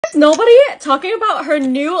Nobody talking about her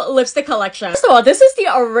new lipstick collection. First of all, this is the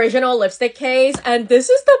original lipstick case, and this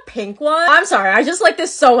is the pink one. I'm sorry, I just like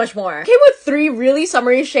this so much more. It came with 3 really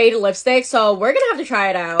summery shade lipsticks, so we're gonna have to try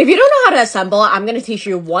it out. If you don't know how to assemble, I'm gonna teach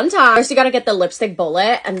you one time. First, you gotta get the lipstick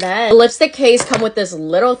bullet, and then the lipstick case come with this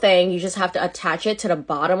little thing. You just have to attach it to the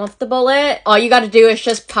bottom of the bullet. All you gotta do is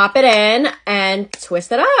just pop it in and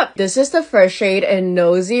twist it up. This is the first shade in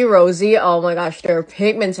Nosy Rosy. Oh my gosh, they're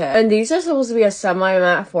pigmented. And these are supposed to be a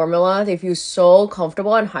semi-matte formula. They feel so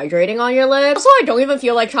comfortable and hydrating on your lips. Also, I don't even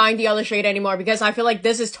feel like trying the other shade anymore because I feel like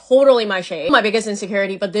this is totally my shade. My biggest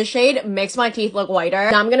insecurity, but this shade makes my teeth look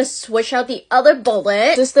whiter. Now I'm gonna switch out the other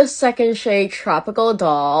bullet. This is the second shade, Tropical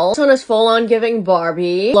Doll. This one is full on giving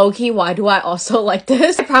Barbie. Low-key, why do I also like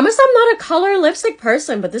this? I promise I'm not a color lipstick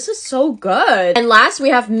person, but this is so good. And last, we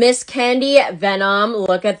have Miss Candy Venom.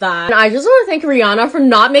 Look at that. And I just want to thank Rihanna for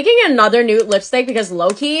not making another nude lipstick because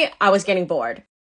low-key, I was getting bored.